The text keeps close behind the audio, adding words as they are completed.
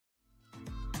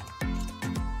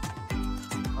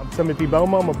Timothy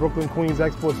Belmer. I'm a Brooklyn, Queens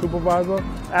export supervisor.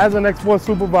 As an export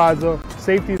supervisor,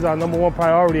 safety is our #1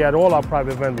 priority at all our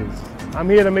private vendors. I'm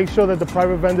here to make sure that the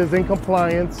private vendor is in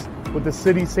compliance with the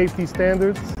city's safety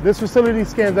standards. This facility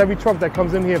scans every truck that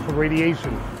comes in here for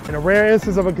radiation. In a rare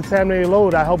instance of a contaminated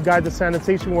load, I help guide the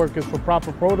sanitation workers for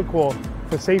proper protocol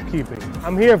for safekeeping.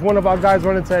 I'm here if one of our guys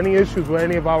run into any issues with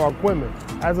any of our equipment.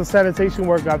 As a sanitation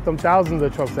worker, I've done thousands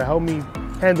of trucks to help me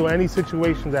handle any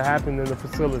situation that happened in the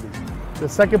facility. The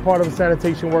second part of a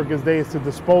sanitation worker's day is to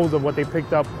dispose of what they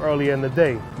picked up earlier in the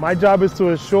day. My job is to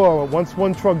ensure once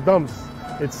one truck dumps,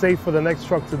 it's safe for the next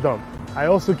truck to dump. I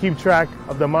also keep track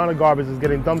of the amount of garbage that's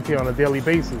getting dumped here on a daily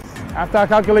basis. After I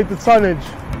calculate the tonnage,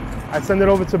 I send it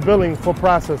over to billing for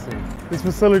processing. This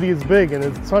facility is big and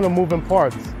there's a ton of moving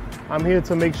parts. I'm here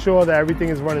to make sure that everything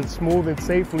is running smooth and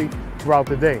safely throughout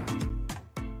the day.